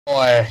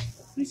Boy.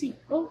 Let me see.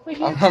 Oh, wait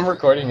here. I'm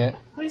recording it.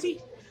 What is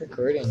he?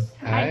 Recording.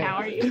 Hi, how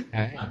are you?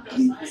 Hi.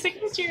 Let's take a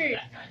picture.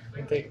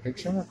 Take a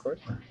picture and record.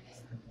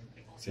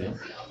 See?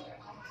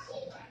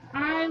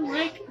 I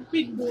like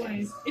big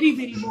boys. Itty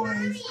bitty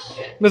boys.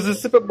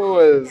 Mississippi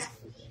boys.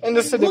 And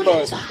the city Look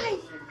boys. inside.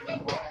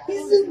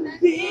 This is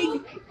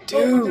big.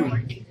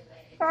 Dude.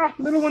 Ah,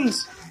 little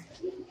ones.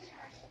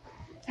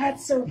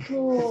 That's so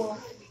cool.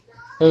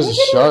 There's Look at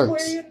an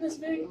sharks. aquarium this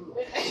big.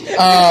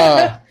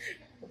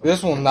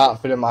 This will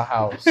not fit in my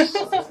house.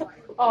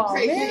 Oh,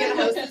 Great, can you get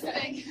a house this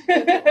big?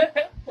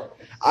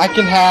 I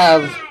can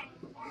have.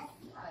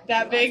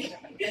 That big?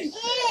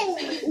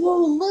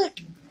 Whoa, look.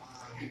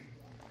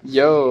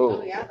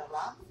 Yo. Yeah, the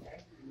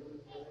lobster.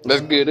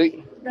 That's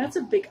good. That's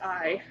a big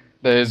eye.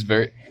 That is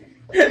very.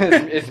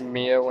 It's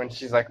Mia when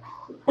she's like,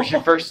 when she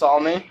first saw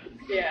me.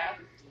 Yeah.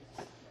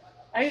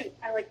 I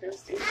like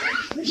those too.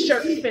 The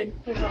shark fin.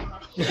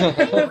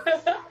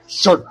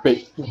 Shark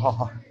bait. The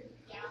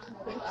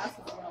glasses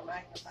are all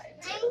magnified.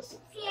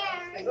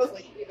 It looks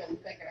like even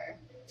bigger.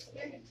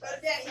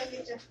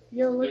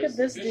 Yo, look at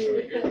this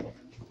dude.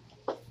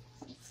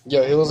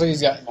 Yo, he looks like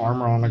he's got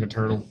armor on like a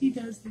turtle. He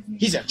does. Doesn't he?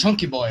 He's a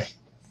chunky boy.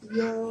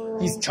 Yo.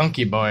 He's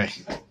chunky boy.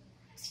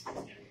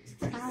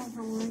 Hi, how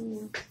are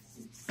you?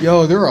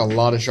 Yo, there are a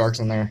lot of sharks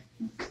in there.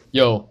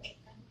 Yo,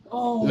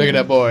 Oh. look at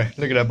that boy.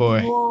 Look at that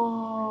boy.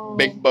 Whoa.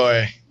 Big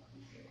boy.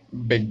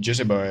 Big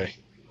juicy boy.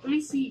 Let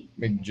me see.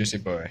 Big juicy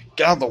boy.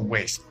 Get out of the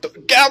way.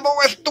 Get out of the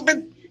way,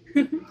 stupid.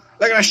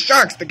 Look at the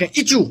sharks. They can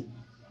eat you.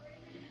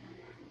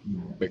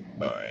 Big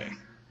boy.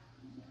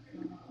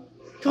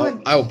 Come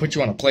on. I will put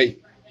you on a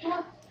plate.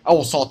 I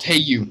will saute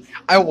you.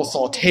 I will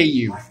saute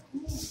you.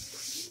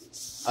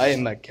 I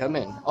am not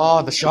coming.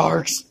 Oh, the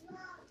sharks.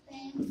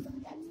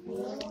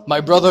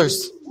 My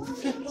brothers.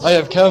 I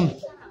have come.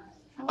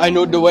 I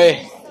know the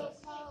way.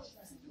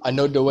 I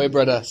know the way,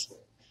 brothers.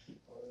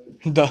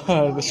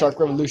 The shark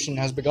revolution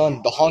has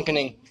begun. The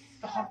honking.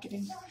 The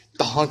honking.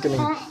 The honking.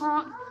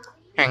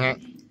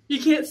 You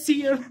can't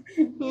see him.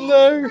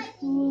 No.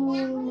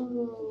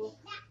 Ooh.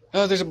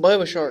 Oh, there's a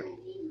Bible shark.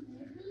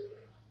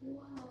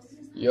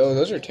 Yo,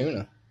 those are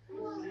tuna.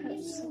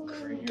 That's so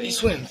crazy. They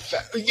swim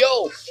fast.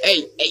 Yo,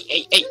 hey.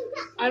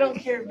 I don't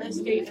care.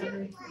 Best date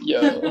ever.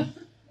 Yo.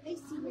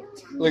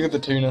 Look at the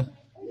tuna.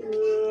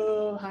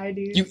 Oh, hi,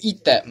 dude. You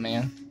eat that,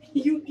 man.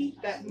 You eat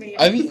that man.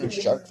 I've eaten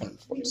shark fin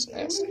before. It's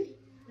nasty.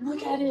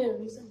 Look at him.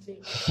 He's a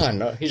big. I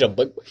know. He's a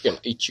big boy. He's gonna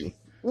eat you.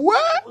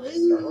 What?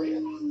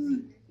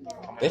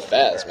 They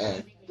fast,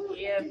 man.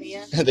 Yeah,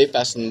 man. They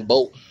faster than the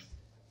boat.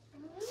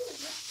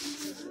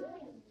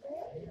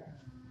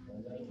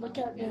 Look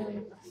at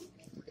him.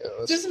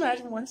 Yo, Just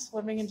imagine one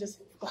swimming in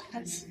just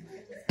glass.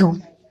 it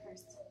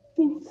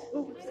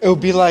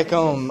would be like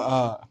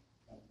what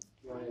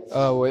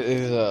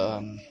is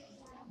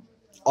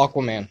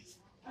Aquaman.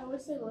 I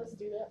would say let's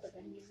do that, but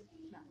then you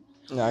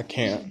no. No, I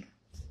can't.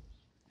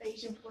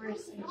 Asian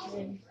forest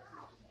sanctuary.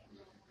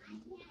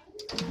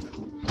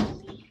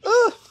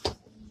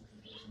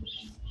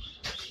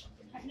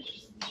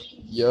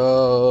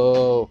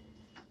 Yo,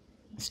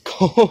 it's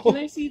Can cold.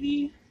 I see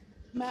the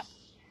map?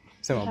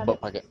 It's in my butt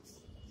pocket.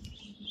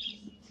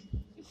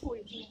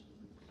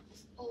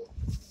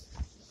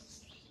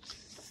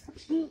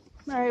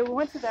 Alright, we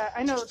went to that.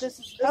 I know this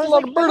is. There's a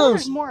lot of birdos.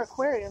 There's more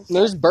aquariums.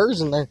 There's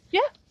birds in there. Yeah.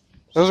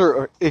 Those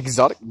are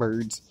exotic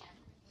birds.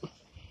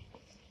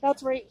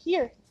 That's right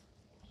here.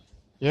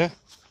 Yeah.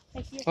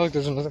 Right here. Oh, look,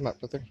 there's another map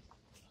right there.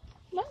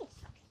 Nice.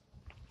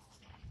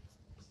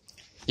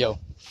 Yo.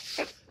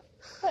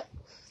 What?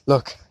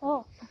 Look,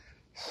 Oh.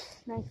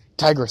 Nice.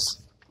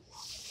 tigress.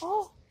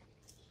 Oh.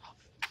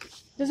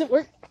 Does it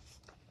work?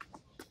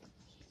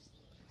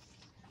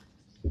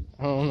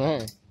 I don't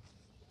know.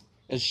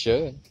 It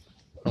should.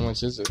 How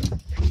much is it?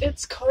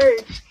 It's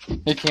card.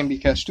 It can be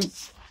cash too.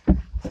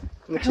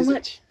 How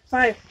much?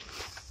 $5.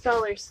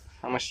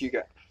 How much do you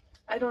got?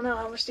 I don't know.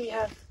 How much do you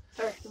have?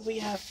 Or do we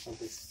have?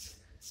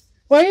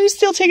 Why are you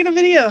still taking a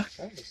video?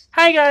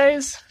 Hi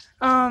guys.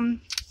 I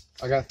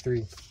got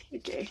 3.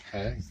 Okay.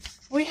 Hey.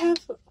 We have.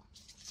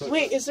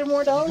 Wait, is there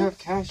more dollars? have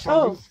cash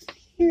Oh,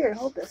 here,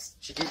 hold this.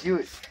 She gave you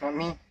it, not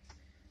me.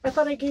 I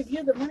thought I gave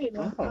you the money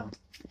though. Oh.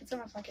 It's in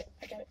my pocket.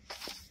 I got it.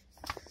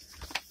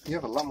 You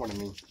have a lot more than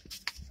me.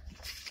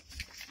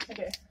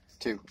 Okay.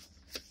 2.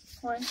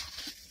 1.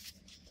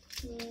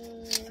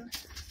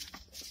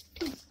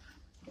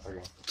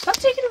 Okay. Stop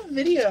taking a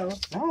video.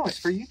 No, it's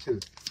for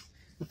YouTube.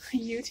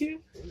 YouTube?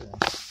 Yeah.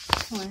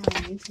 Come on,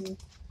 YouTube.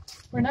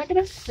 We're not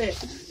gonna fit.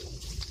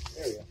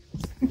 There you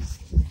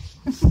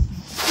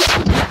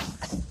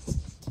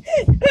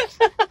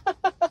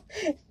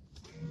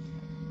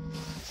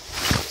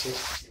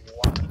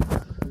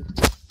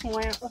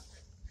Wow.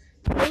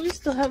 Why do we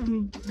still have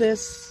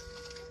this?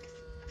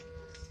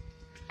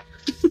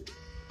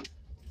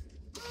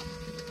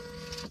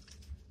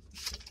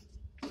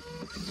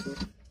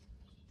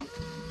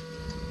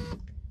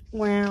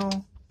 Wow.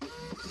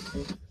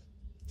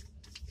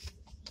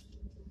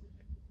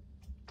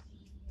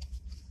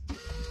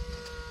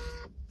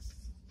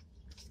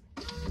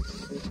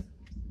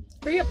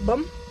 Hurry up,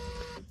 bum.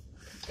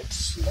 It's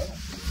slow.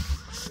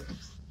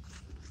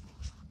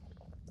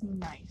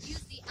 Nice.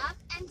 Use the up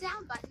and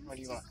down buttons What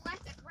do you to want?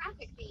 select a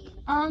graphic theme.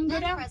 Go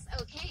Then down. press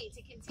OK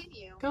to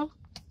continue. Go.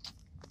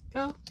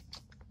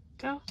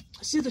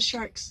 Let's do the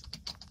sharks.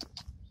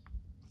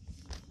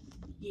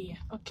 Yeah,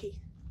 okay.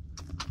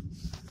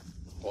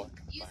 What?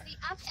 Use the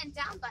up and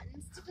down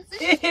buttons to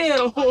position.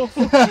 Ew.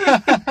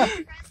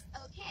 Press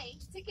OK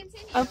to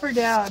continue. Up or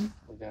down?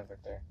 We're down right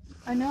there.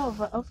 I know,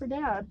 but up or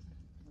down?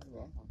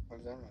 What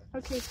does that mean?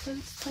 Okay,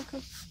 please.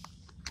 Okay.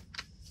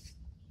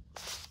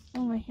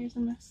 Oh, my hair's a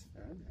mess.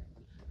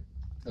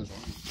 Goes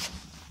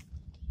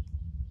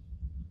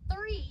on.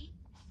 3,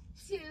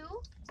 2,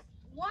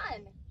 1.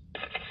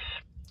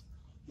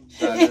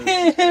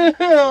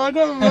 I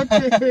don't want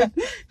it.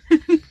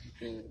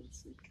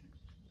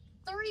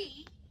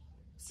 3,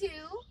 2,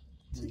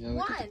 Yeah,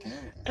 look at the 1.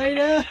 camera. I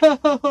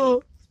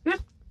know.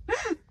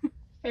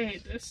 I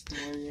hate this.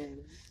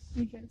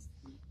 Okay.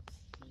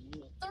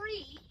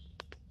 3,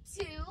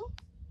 2,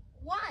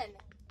 1.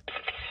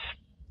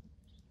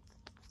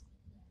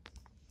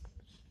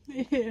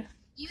 Yeah.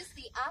 Use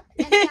the up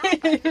and down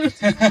buttons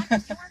to select your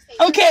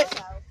favorite Okay.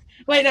 photo.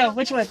 Wait, no,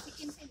 which one? To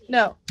continue.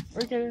 No,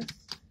 we're gonna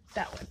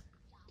that one.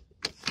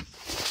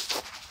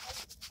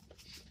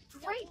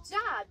 Great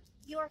job.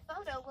 Your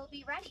photo will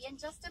be ready in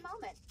just a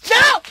moment.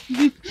 No.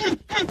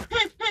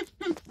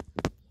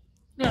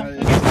 No.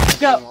 Okay.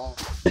 Go.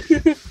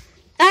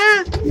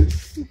 Ah.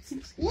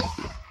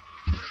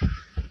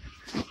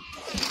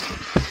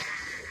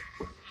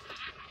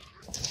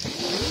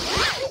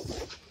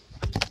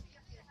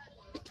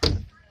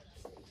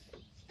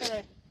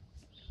 Okay.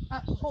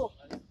 Pull.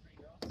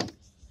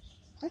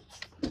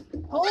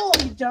 Pull,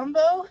 you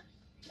Dumbo.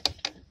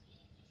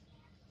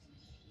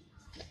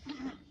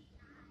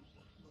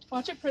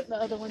 Watch it print the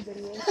other ones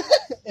anyway.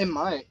 It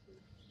might.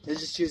 They're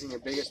just choosing your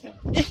biggest one.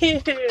 Ew,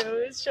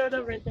 it showed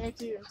up right there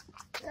too.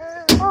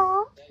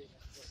 Aww.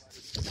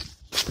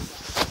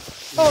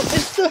 Oh,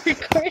 it's still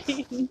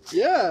recording.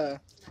 Yeah.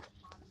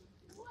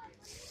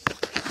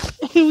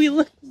 we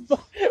look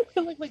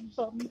like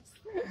bums.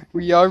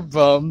 We are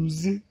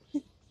bums.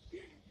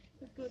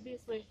 Let's go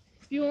this way.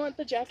 Do you want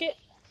the jacket?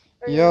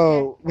 Or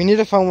Yo, we need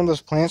to find one of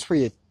those plants where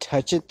you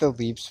touch it, the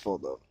leaves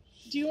fold up.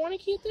 do you want to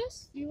keep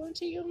this? Do you want to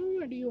take it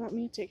home, or do you want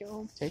me to take it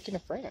home? Take it in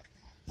front.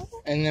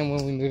 And then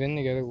when we move in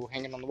together, we'll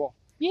hang it on the wall.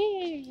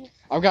 Yeah.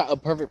 I've got a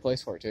perfect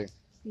place for it too.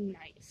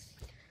 Nice.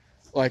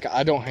 Like,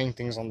 I don't hang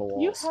things on the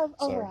walls. You have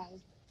so.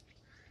 arrived.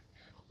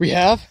 We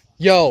have?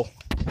 Yo,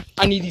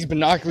 I need these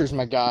binoculars,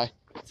 my guy.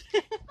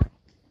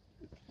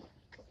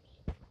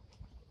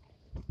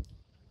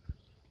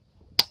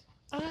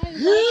 I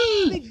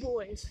like big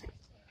boys.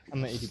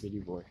 I'm an itty bitty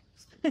boy.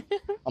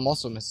 I'm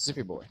also a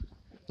Mississippi boy,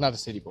 not a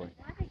city boy.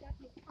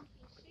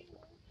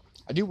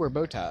 I do wear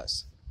bow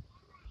ties.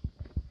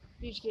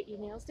 Did you get your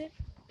nails did?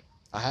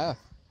 I have.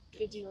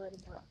 Did you let him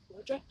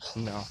blow dry?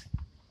 No.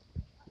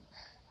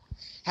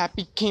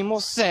 Happy camel,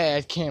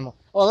 sad camel.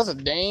 Oh, that's a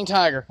dang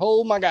tiger.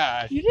 Oh my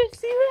god. You didn't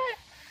see that?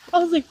 I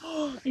was like,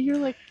 oh, and you're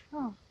like,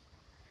 oh.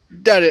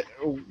 That it,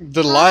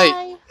 the light,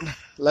 Hi.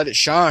 let it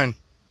shine.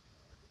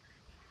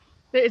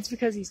 It's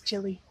because he's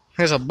chilly.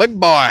 Here's a big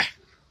boy.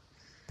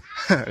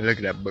 Look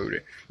at that booty.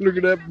 Look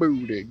at that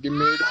booty. Give me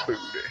the booty.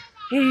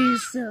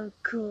 He's so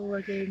cool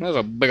looking. That's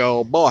a big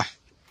old boy.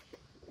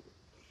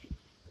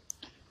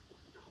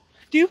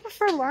 Do you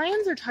prefer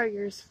lions or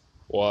tigers?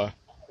 Why?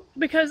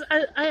 Because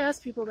I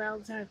ask people that all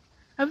the time.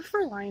 I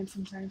prefer lions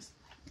sometimes.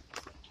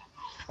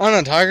 I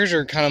don't know, tigers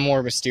are kind of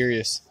more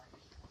mysterious.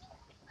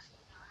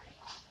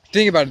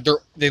 Think about it,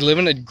 they live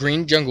in a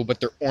green jungle, but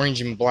they're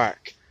orange and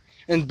black.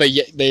 But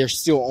yet they are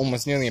still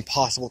almost nearly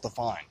impossible to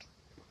find.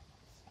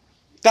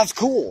 That's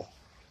cool.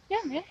 Yeah,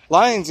 man.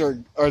 Lions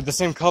are the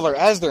same color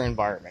as their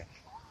environment.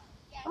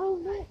 Oh,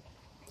 no.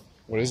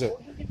 What is it?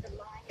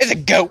 It's a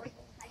goat.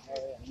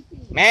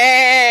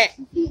 Meh.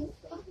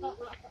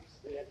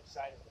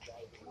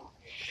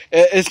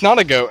 It's not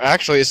a goat,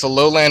 actually. It's a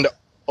lowland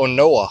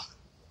Onoa.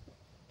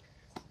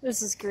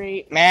 This is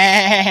great.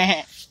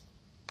 Meh.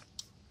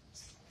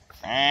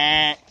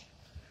 Meh.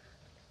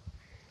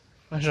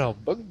 That's a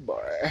bug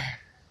boy.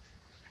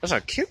 That's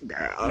a cute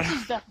girl. This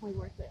is definitely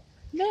worth it.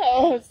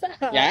 No, stop.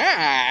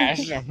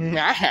 Yes.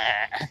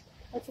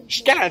 That's a-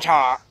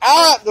 Skeletor.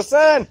 Ah, the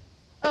sun.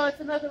 Oh, it's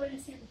another way to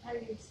see the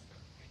tigers.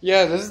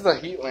 Yeah, this is the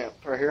heat lamp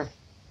right here.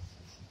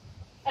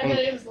 I bet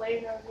it was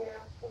laying over here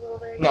a little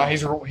bit ago. No,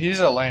 he's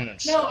a laying in.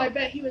 No, I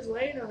bet he was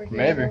laying over here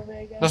Maybe. a little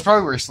bit ago. That's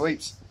probably where he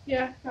sleeps.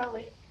 Yeah,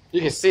 probably.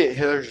 You can see it.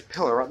 There's a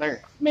pillow right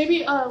there.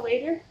 Maybe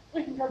later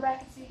we can go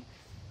back and see.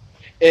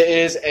 It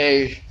is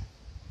a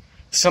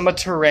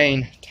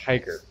semi-terrain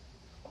tiger.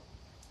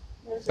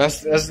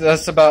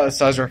 That's about a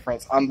size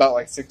reference. I'm about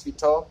like 6 feet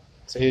tall,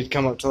 so he'd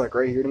come up to like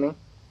right here to me.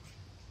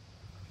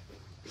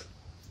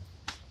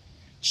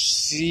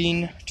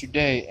 Seen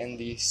today in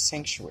the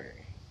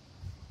sanctuary.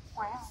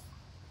 Wow.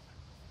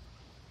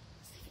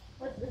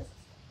 What's this?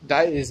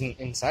 That is an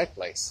inside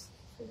place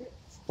Is it?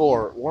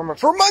 for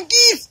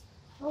monkeys.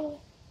 Oh,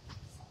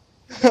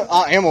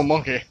 I am a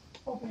monkey.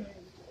 open it.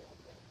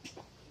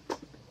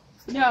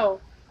 No,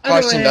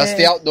 question. That's the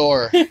way.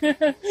 outdoor.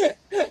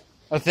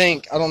 I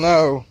think. I don't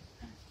know.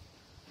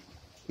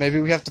 Maybe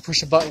we have to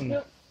push a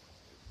button.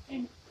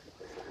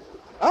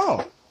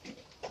 Oh.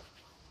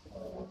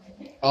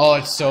 Oh,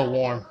 it's so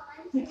warm.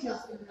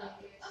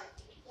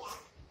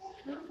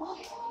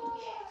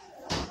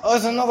 Oh,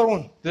 there's another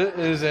one.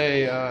 This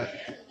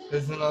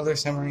is another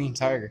submarine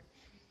tiger.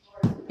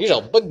 He's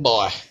a big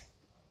boy.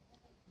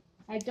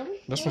 I don't.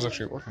 This one's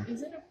actually working.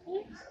 Is it a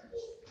pig?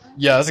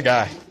 Yeah, that's a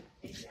guy.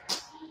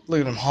 Look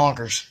at them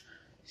honkers.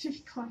 Should be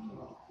quiet.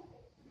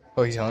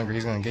 Oh, he's hungry.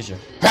 He's gonna get you.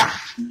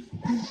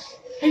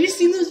 Have you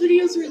seen those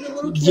videos where the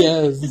little kid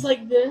Yes. is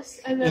like this,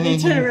 and then they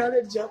turn around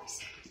and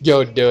jumps?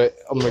 Yo, do it.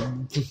 I'm like,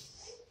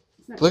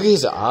 look at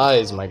his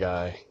eyes, my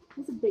guy.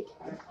 He's a big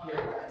cat.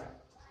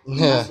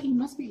 Yeah, He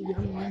must be a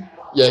young one.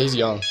 yeah, he's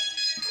young.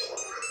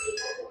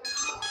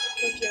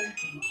 Look young.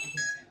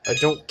 I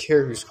don't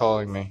care who's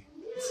calling me.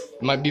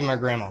 It might be my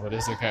grandma, but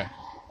it's okay.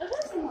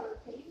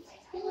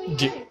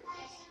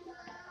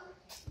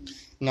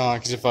 No,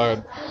 because if I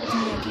would...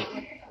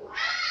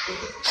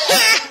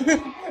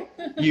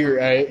 You're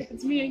right.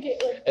 It's me and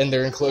Caitlin. And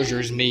their enclosure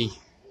is me.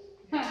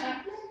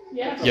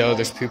 Yeah. Yo,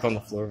 there's poop on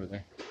the floor over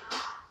there.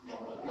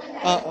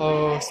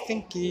 Uh-oh,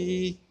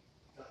 stinky.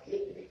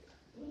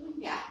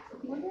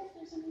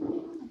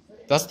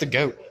 That's the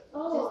goat.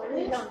 Oh,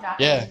 they don't got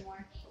Yeah.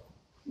 anymore.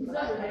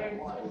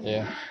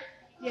 Yeah.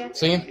 Yeah.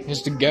 See him?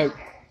 Here's the goat.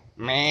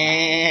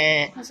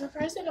 Meh. I'm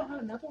surprised they don't have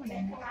another one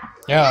anymore.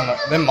 Yeah, I know.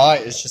 They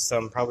might. It's just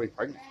probably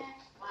pregnant.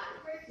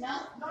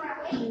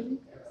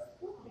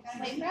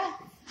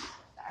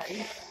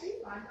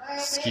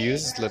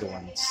 Excuse little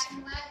ones.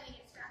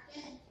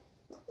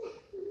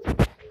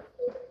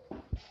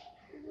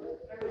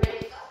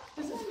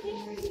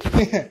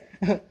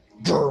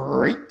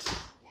 Great.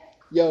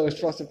 Yo, it's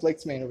Frosted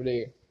Flakes man over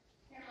there.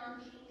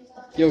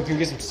 Yo, can we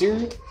get some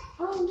cereal?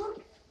 Oh,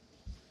 look.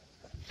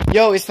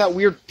 Yo, it's that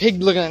weird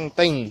pig-looking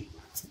thing.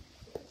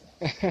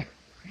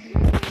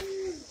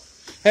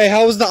 Hey,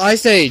 how was the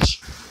Ice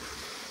Age?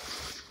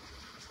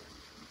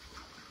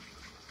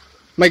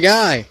 My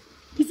guy.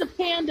 He's a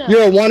panda.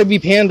 You're a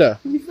wannabe panda.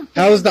 He's a panda.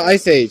 How was the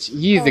Ice Age?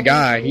 He's the Oh,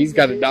 guy. he's He's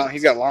got the-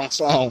 he's got long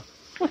slow.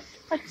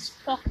 He's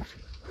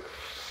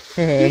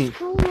He's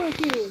cool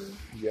looking.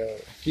 Yo,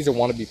 he's a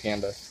wannabe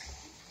panda.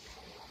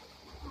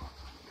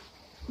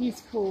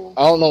 He's cool.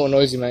 I don't know what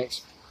noise he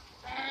makes.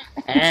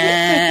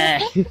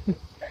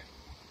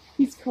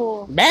 He's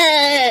cool.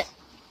 Bah!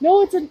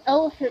 No, it's an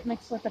elephant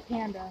mixed with a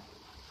panda.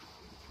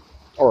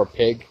 Or a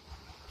pig.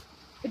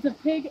 It's a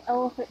pig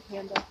elephant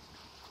panda.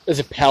 It's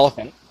a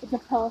palaphant. It's a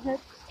pelican.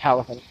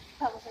 Palaphant.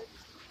 Pelican.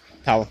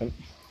 Palaphant.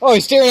 Oh,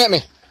 he's staring at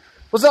me.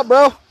 What's up,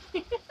 bro?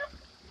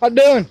 How you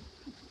doing?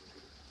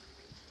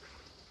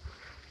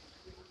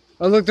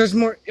 Oh, look, there's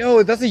more.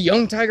 Yo, that's a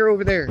young tiger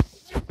over there.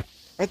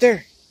 Right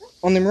there.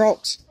 On them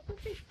rocks.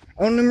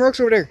 On them rocks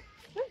over there.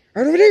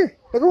 Right over there.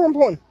 Look where I'm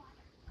pointing.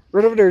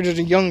 Right over there, there's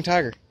a young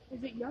tiger.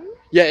 Is it young?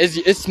 Yeah,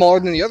 it's smaller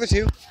than the other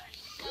two.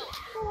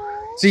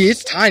 See,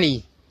 it's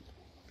tiny.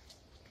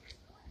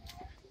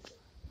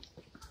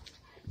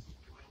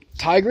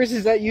 Tigress,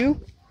 is that you?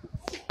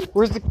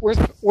 Where's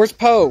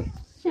Poe?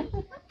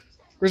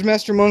 Where's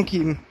Master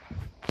Monkey?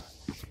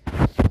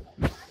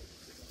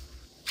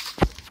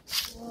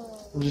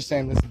 I'm just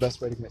saying this is the best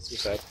way to commit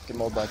suicide. Get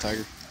mauled by a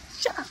tiger.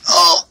 Shut up.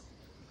 Oh!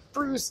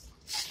 Bruce!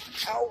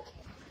 Ow!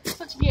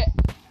 What you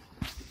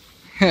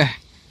get?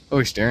 Oh,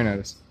 he's staring at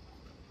us.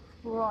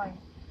 Roy.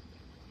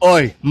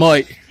 Oi,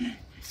 mate.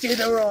 Do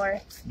the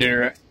roar.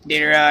 Dinner.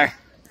 I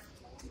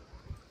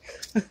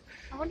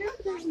wonder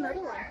if there's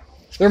another one.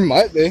 There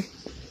might be. Or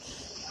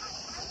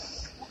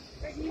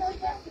do you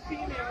think that's the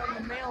female and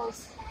the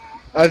males?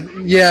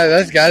 Yeah,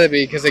 that's gotta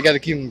be, because they gotta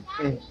keep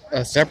them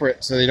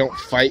separate so they don't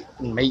fight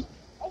and mate.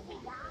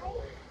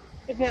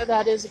 If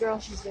that is a girl,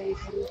 she's very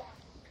pretty.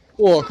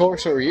 Well, of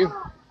course, so are you.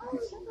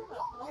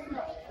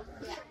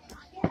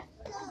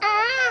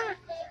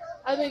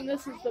 I think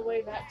this is the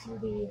way back to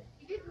the...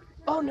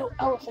 Oh, no,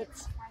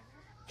 elephants.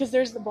 Because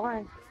there's the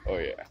barn. Oh,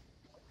 yeah.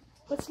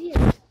 What's here?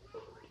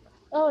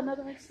 Oh,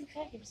 another one of the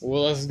tigers.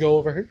 Well, let's go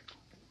over here.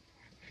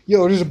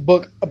 Yo, there's a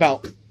book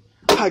about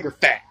tiger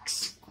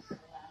facts.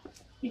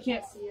 You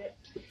can't see it.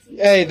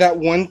 Hey, that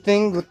one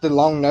thing with the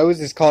long nose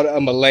is called a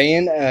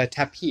Malayan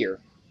tapir.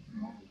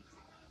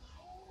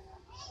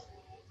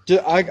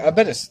 I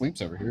bet it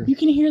sleeps over here. You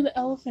can hear the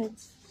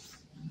elephants.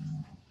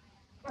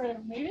 Or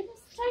maybe this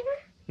is a tiger?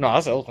 No,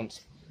 that's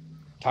elephants.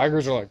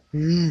 Tigers are like,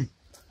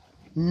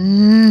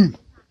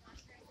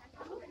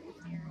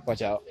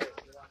 Watch out.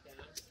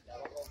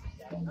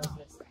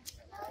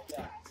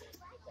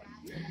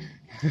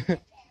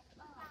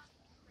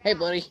 Hey,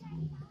 buddy.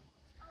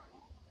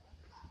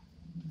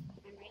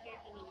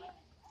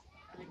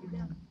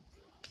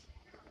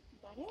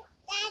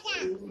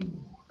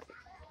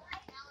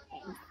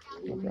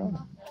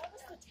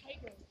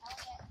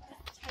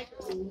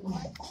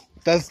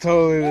 That's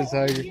totally the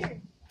tiger.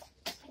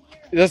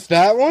 That's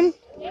that one?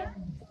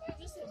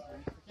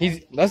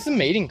 That's the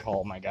mating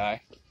call, my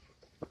guy.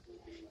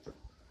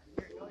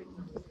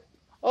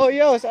 Oh,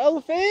 yo, it's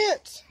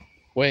elephants.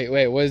 Wait,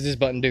 what does this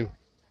button do?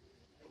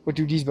 What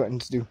do these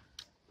buttons do?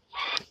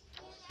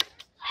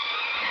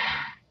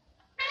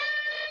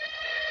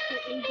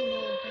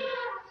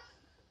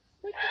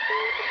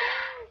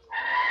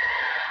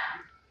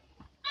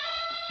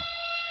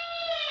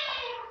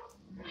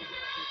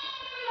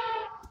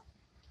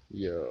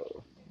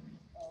 Yo.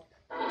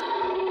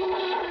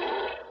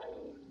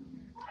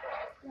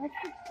 That's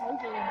the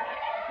tiger.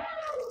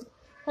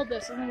 Hold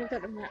this, I'm gonna look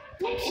at the map.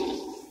 Why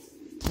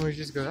don't you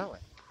just go that way?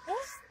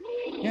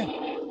 Yeah.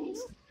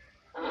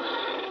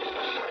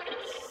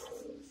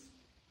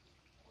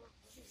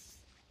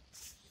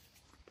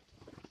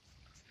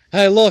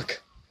 Hey,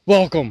 look!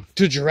 Welcome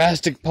to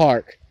Jurassic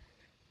Park.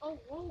 Oh,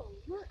 whoa,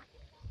 look.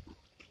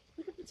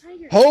 Look at the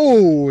tiger.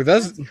 Oh,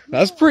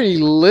 that's pretty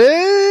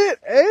lit.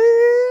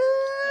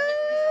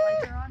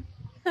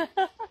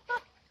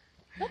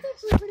 That's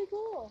actually pretty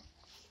cool.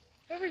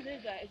 Whoever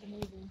did that is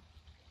amazing.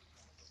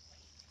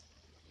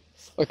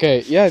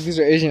 Okay, yeah, these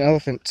are Asian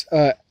elephants.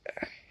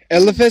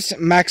 Elephas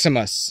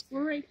maximus.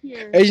 We're right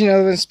here. Asian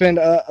elephants spend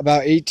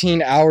about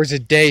 18 hours a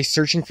day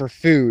searching for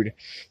food,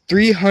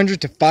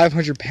 300 to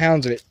 500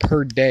 pounds of it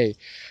per day.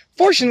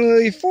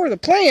 Fortunately for the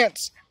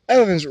plants,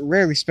 elephants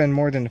rarely spend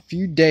more than a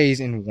few days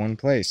in one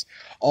place.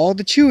 All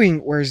the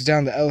chewing wears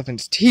down the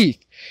elephant's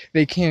teeth.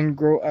 They can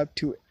grow up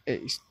to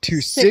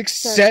six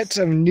sets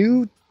of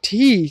new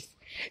teeth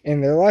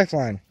in their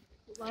lifeline.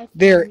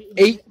 They're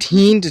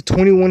 18 to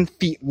 21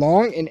 feet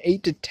long and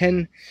 8 to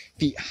 10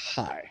 feet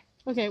high.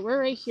 Okay, we're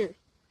right here.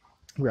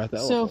 We're at the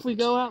So elephant. if we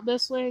go out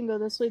this way and go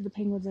this way, the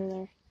penguins are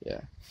there.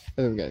 Yeah.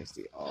 And then we gotta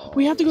see all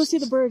We have to go this. see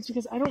the birds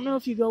because I don't know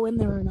if you go in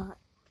there or not.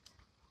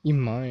 You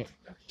might.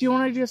 Do you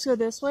want to just go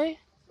this way?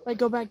 Like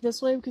go back this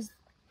way? Because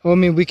Well, I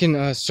mean, we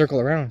can circle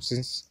around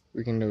since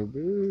we can go.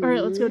 all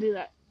right, let's go do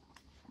that.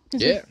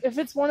 'Cause Yeah. If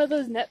it's one of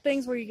those net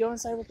things where you go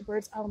inside with the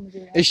birds, I want to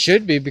do that. It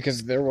should be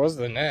because there was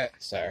the net,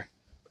 sir.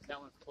 That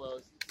one's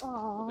closed.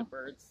 Aww, The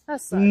birds. that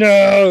sucks.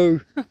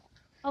 No.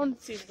 I want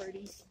to see the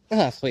birdies.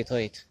 Ah, sweet.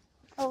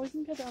 Oh, we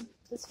can go down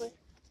this way.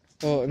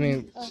 Well, I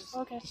mean, Oh,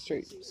 okay.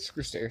 straight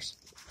screw stairs.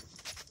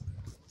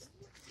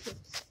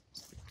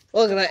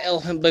 Look at that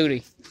elephant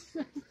booty.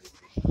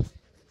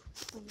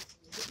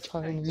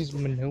 Chinese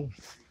manure.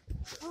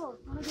 Oh,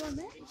 want to go in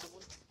there?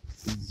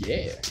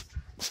 Yeah.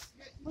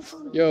 What's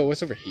on Yo,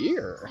 what's over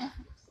here?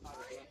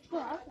 the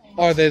okay.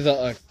 Are they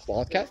the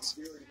cloth cats?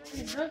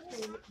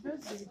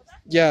 Those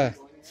Yeah.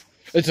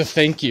 It's a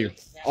thank you,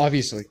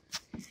 obviously.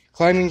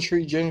 Climbing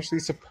tree generously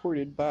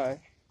supported by.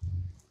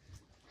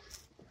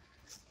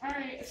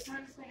 Alright, it's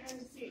time to play hide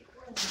and seek.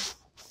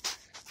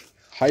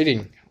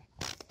 Hiding.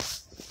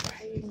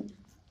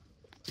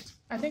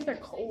 I think they're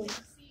cold.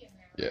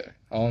 Yeah.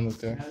 I'll look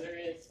there. Now there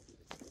is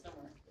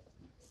somewhere.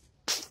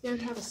 They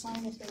would have a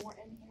sign if they weren't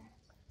in here.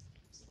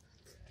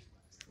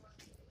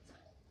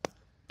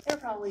 They're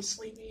probably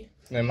sleepy.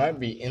 They might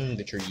be in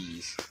the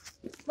trees.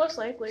 Most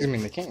likely. I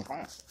mean, they can't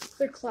climb.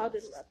 They're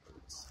clouded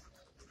leopards.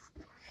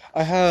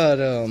 I had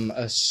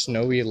a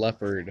snowy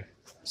leopard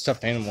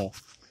stuffed animal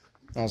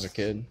when I was a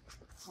kid.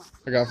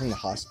 I got it from the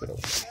hospital.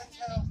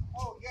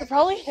 They're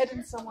probably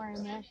hidden somewhere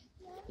in there.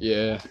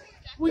 Yeah.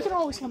 We can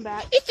always come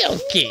back. It's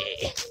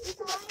okay.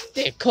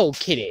 They're cold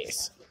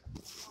kitties.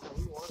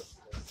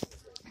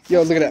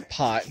 Yo, look at that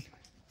pot.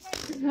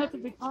 That's a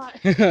big pot.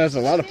 That's a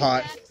lot of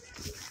pot.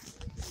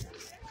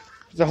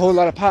 There's a whole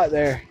lot of pot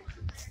there.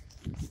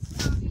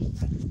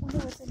 Wonder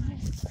what's in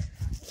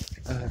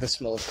here. The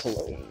smell of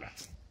cologne.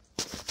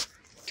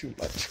 Too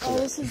much Oh, cologne.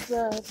 this is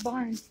the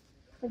barn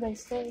where they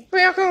stay.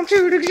 Welcome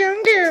to the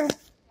jungle.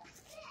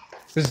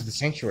 This is the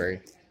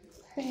sanctuary.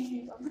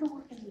 Babe, I'm gonna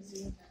work in the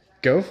zoo.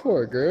 Go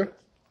for it, girl.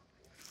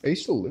 I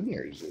used to live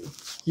near a zoo.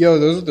 Yo,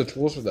 those are the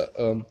tools for the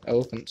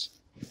elephants.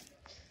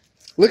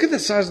 Look at the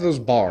size of those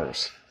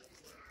bars.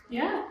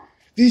 Yeah.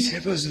 These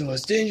hippos are the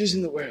most dangerous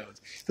in the world.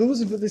 If it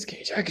wasn't for this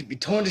cage, I could be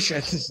torn to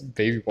shreds. This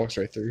baby walks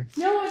right through.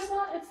 No, it's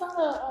not. It's not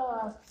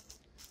a.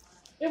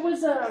 It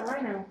was a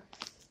rhino.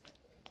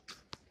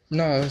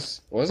 No,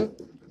 was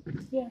it?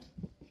 Yeah.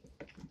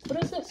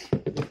 What is this?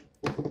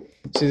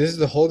 See, this is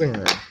the holding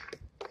room.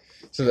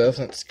 So the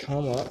elephants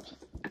come up.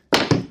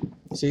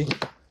 See?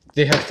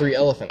 They have 3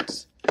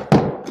 elephants.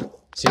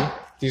 See?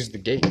 These are the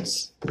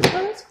gates. Oh,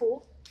 that's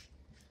cool.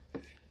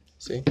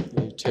 See?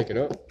 You take it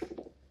up.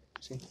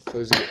 See?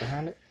 Close it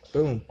behind it.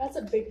 Boom. That's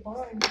a big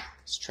barn.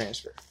 It's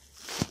transfer.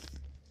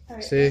 All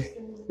right, See? let's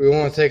go. We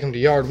want to take them to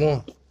yard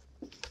 1.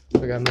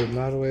 We gotta move them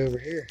all the way over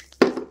here.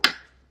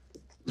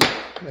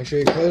 Make sure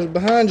you close it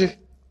behind you.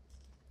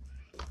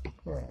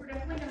 We're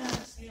definitely gonna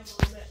have to stay a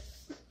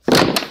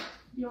little bit.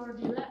 You wanna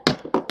do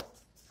that?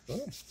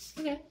 Oh.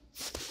 Okay.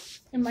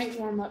 It might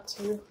warm up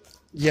too.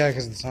 Yeah,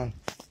 because of the sun.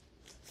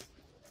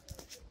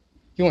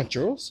 You want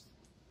churros?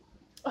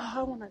 Oh,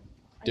 I want to.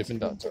 Dippin'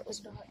 Dots.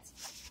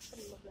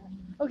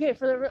 Okay,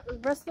 for the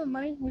rest of the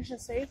money we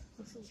should save.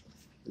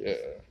 Yeah.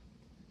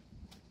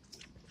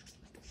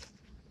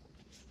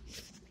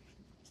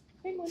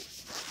 Penguin.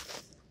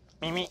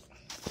 Mimi.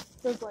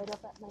 Those light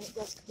up at night.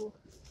 That's cool.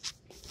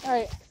 All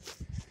right,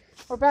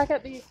 we're back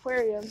at the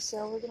aquarium,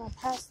 so we're gonna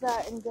pass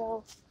that and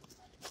go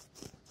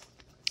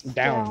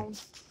Down.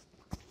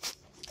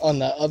 On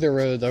the other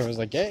road, I was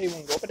like, hey, you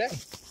want to go up or down?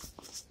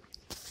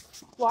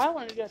 Well, I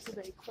want to go to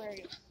the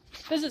aquarium.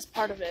 This is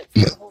part of it. For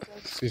the whole thing.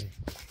 Excuse me.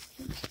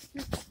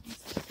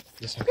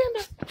 Yes, sir.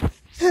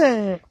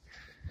 Panda.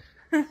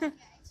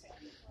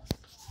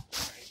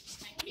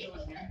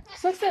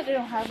 Sucks that they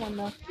don't have one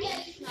though.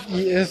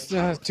 It's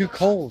too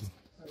cold.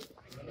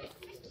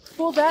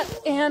 Well, that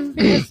and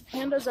because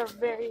pandas are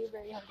very,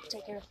 very hard to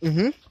take care of.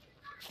 Mm-hmm.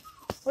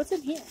 What's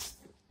in here?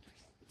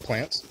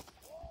 Plants.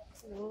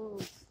 Whoa.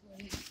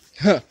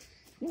 Huh.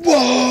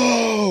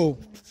 Whoa!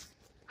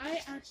 I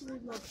actually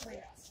love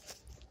plants.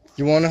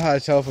 You want to know how to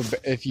tell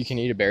if you can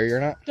eat a berry or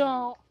not?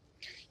 Don't.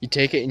 You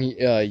take it and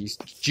you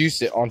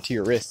juice it onto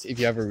your wrist. If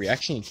you have a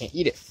reaction, you can't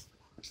eat it.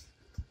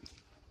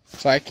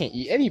 So I can't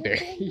eat any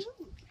berry.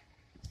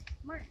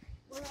 Mark,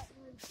 we're at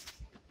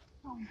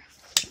home.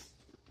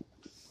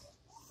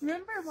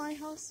 Remember my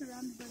house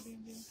surrounded by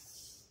bamboo?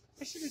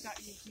 I should have got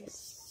you a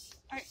piece.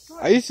 Alright, go I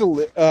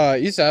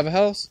ahead. used to have a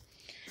house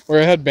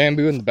where I had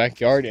bamboo in the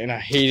backyard, and I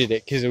hated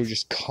it because it would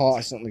just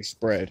constantly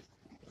spread.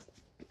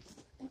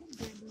 I think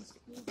bamboo's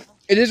cool though.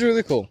 It is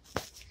really cool,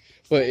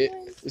 but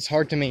it's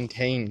hard to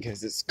maintain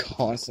because it's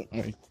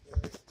constantly.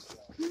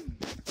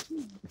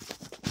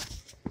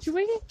 Should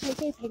we get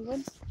KK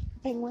penguin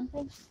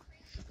thing?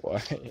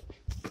 Why?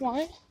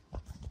 Why?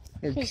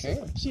 Because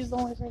Okay. she's the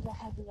only person that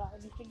hasn't got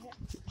anything yet.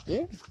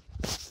 Yeah.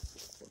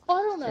 Oh,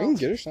 I don't You can know.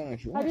 get her something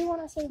if you I want. do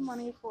want to save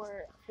money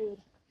for food.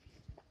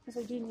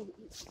 Because I do need to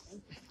eat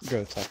something.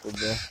 Go to Taco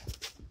Bell.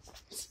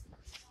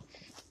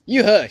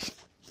 You hush.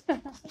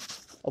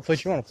 I'll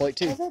put you on a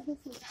plate I too. bet this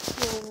is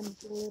cool and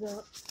glued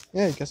up.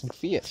 Yeah, you got some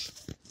fish.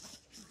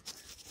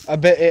 I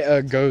bet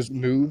it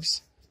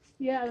moves.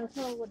 Yeah, that's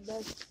not what it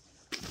does.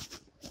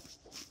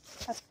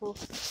 That's cool.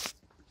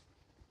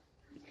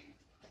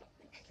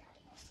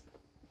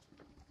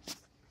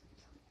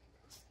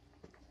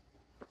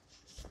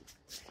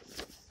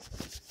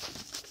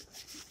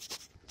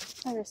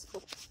 That is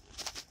cool.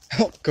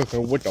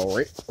 Coco with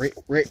the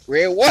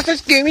red. What's a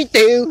Scooby Oh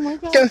Doo? my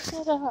god, Go.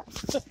 shut up.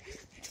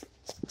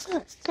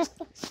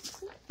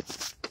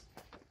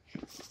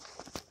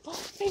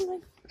 Oh,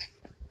 penguin.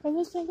 Are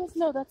those penguins?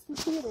 No, that's the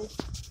theater.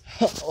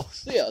 Oh,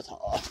 theater.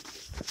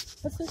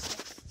 What's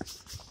this?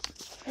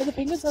 Are the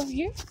penguins over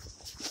here?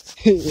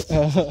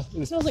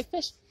 It smells like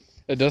fish.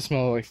 It does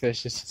smell like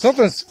fishes.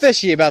 Something's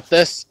fishy about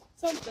this.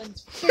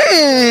 Something's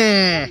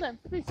Hmm.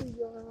 Something fishy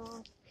going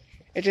on.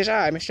 It is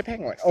I, Mr.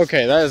 Penguin.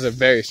 Okay, that is a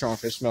very strong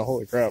fish smell.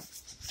 Holy crap.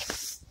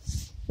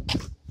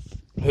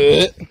 Oh,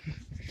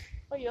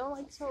 you don't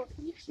like the smell of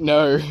fish?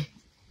 No.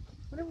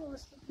 Whatever we're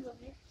supposed to do over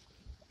here.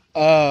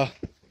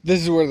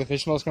 This is where the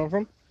fish smells come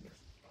from.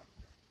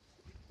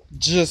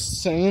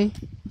 Just saying.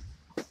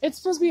 It's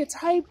supposed to be a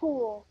tide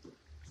pool.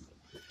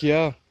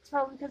 Yeah. It's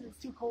probably because it's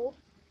too cold.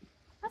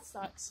 That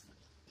sucks.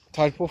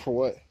 Tide pool for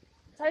what?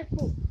 Tide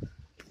pool.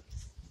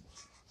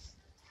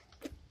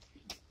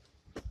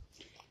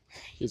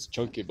 He's a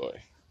chunky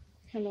boy.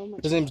 Hello, my.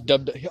 His name's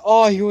Dub Dub.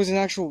 Oh, he was an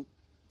actual.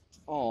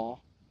 Aw.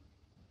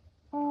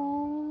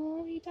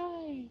 Oh, he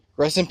died.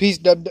 Rest in peace,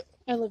 Dub Dub.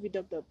 I love you,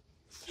 Dub Dub.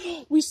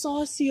 We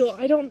saw a seal.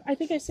 I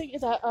think I sent you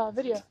that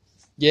video.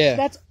 Yeah.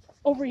 That's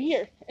over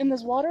here. In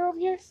this water over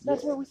here,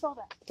 that's where we saw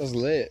that. That's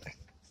lit.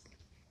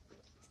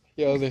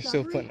 Yo, they're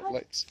still putting up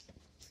lights.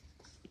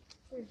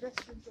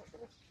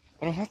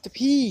 I don't have to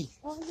pee.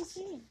 What was you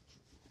saying?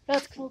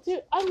 That's cool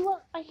too.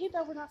 I hate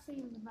that we're not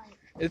seeing the night.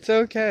 It's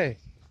okay.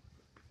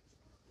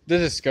 The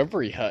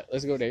Discovery Hut.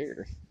 Let's go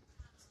there.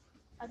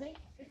 I think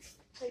it's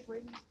they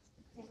bring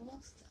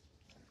animals.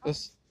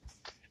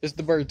 It's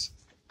the birds.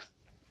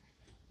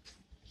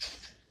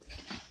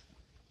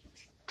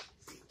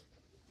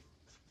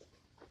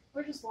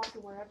 We're just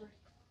walking wherever.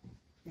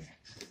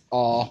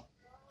 Aw.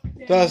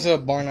 That's a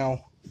barn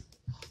owl.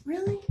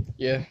 Really?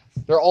 Yeah.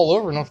 They're all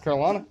over North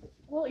Carolina.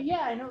 Well,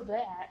 yeah, I know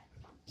that.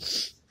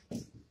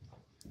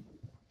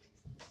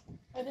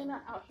 Are they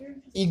not out here?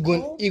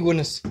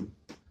 Iguanas.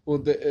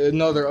 Well,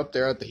 no, they're up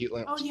there at the heat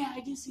lamp. Oh yeah, I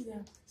do see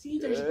them. See,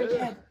 there's a big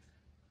head.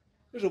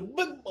 There's a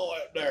big boy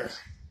up there.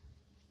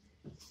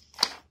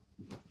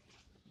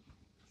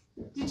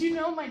 Did you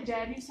know my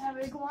dad used to have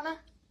an iguana?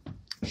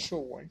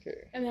 Sure,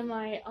 okay. And then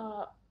my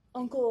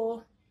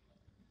uncle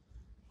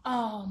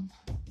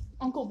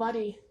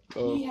Buddy,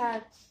 he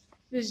had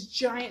this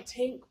giant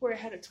tank where it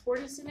had a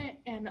tortoise in it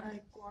and an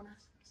iguana.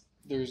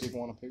 There's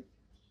iguana poop.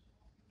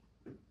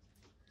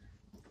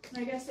 And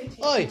I guess they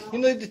take Oi, them out. you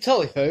need the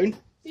telephone.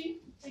 See,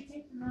 they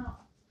take them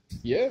out.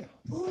 Yeah.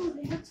 Oh,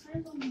 they have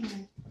times on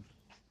here.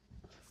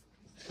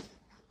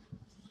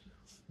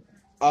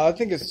 I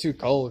think it's too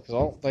cold because I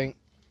don't think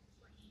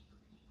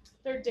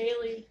They're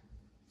daily.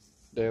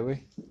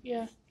 daily.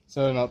 Yeah.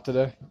 So not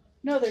today.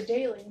 No, they're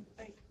daily.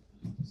 Like,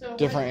 so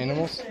Different like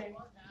animals? Thursday.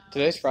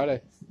 Today's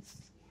Friday.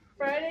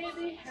 Friday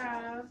they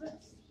have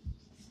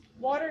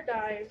water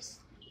dives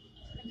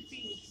and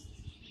feeds.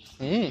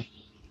 Mm.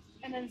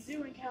 And then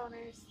zoo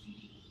encounters.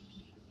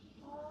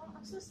 Oh,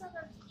 I'm so sad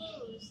they're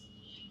closed.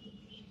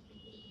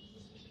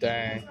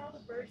 Dang. Those are all the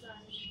bird's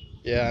eyes.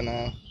 Yeah, I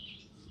know.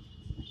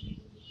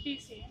 Do you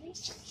see any?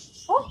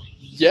 Oh,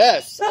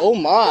 Yes. Oh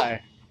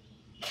my.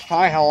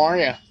 Hi, how are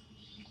you?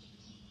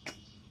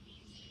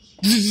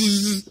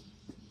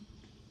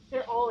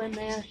 they're all in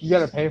there. You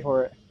gotta pay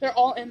for it. They're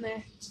all in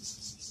there.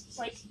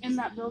 Like, in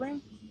that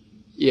building.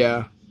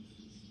 Yeah.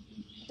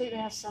 I think they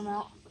have some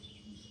out.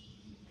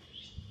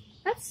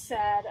 That's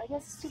sad. I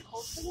guess it's too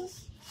cold for them.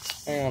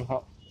 Hang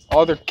on.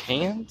 Oh, they're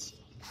cans?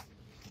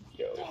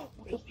 Yo.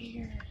 Root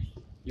beer.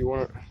 You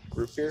want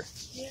root beer?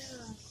 Yeah.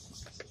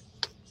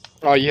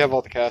 Oh, you have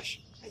all the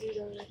cash. I do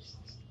know that.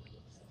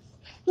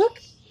 Look!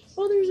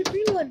 Oh, there's a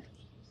green one.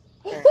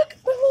 Oh, Where? look!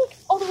 Look!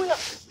 All the way up.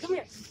 Come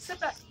here. Step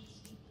back.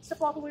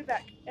 Step all the way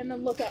back. And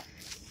then look up.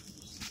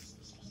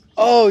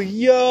 Oh,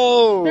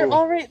 yo! They're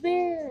all right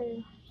there.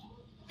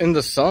 In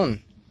the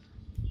sun.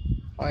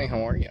 Hi,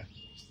 how are you?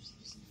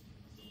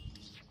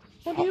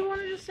 Well, do you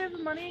want to just save the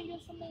money and get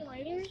something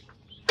lighter?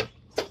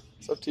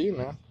 It's up to you,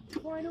 man.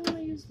 Well, I don't want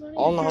to use money.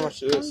 I don't know if how you're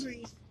much it is.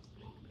 hungry.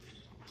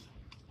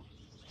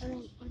 I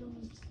don't.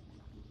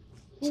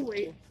 Oh,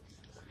 wait.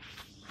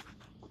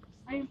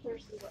 I am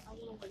thirsty, but I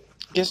want to wait.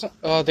 Guess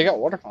they got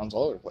water fountains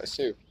all over the place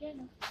too. Yeah,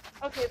 no.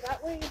 Okay,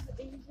 that way is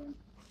Asian.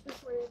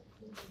 This way is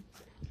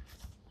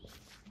Asian.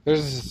 There's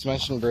a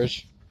suspension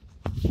bridge.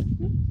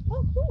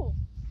 Oh, cool.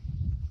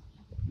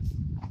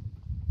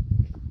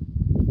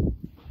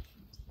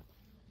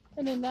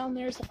 And then down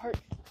there's the park.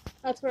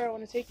 That's where I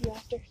want to take you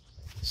after.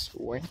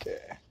 Swanky.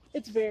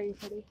 It's very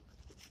pretty.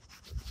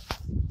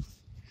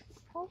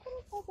 How can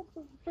I talk about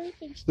the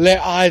birthday? Lay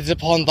eyes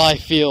upon thy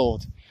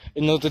field,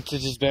 and know that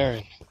it is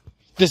barren.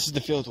 This is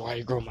the field where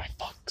I grow my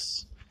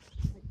fox.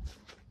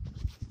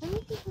 I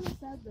think it's kind of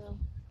sad though.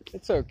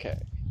 It's okay.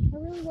 I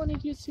really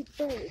wanted you to see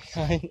the birds.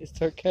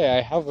 It's okay.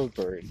 I have a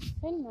bird.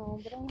 I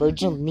know, but I wanted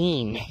Birds are you,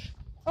 mean.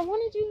 I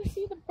wanted you to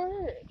see the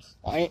birds.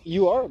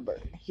 You are a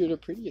bird. You're the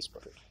prettiest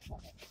bird.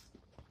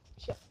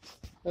 Shut.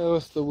 Oh,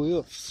 it's the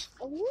wolves.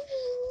 Ooh.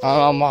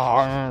 I'm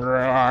hungry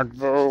like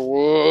the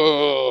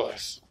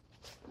wolves.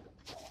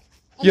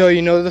 Yo,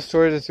 you know the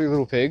story of the Three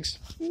Little Pigs?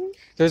 Mhm.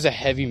 There's a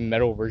heavy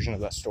metal version of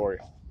that story.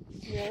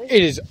 Really?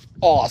 It is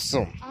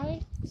awesome.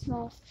 I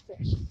smell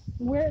fish.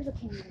 Where is the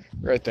penguin?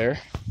 Right there.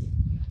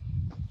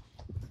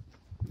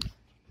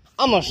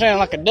 I'm gonna sound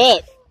like a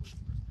duck.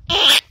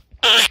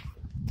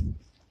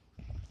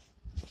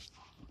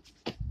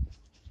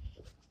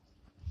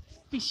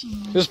 Fishing.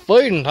 It's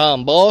feeding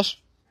time, boss.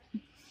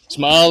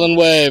 Smile and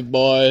wave,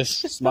 boys.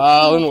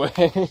 Smile and wave.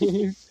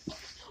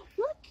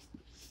 Look.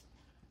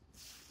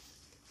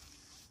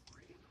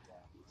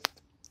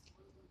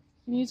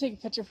 You need to take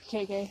a picture for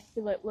KK.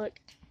 Be like, look.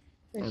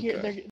 They're here. Okay. They're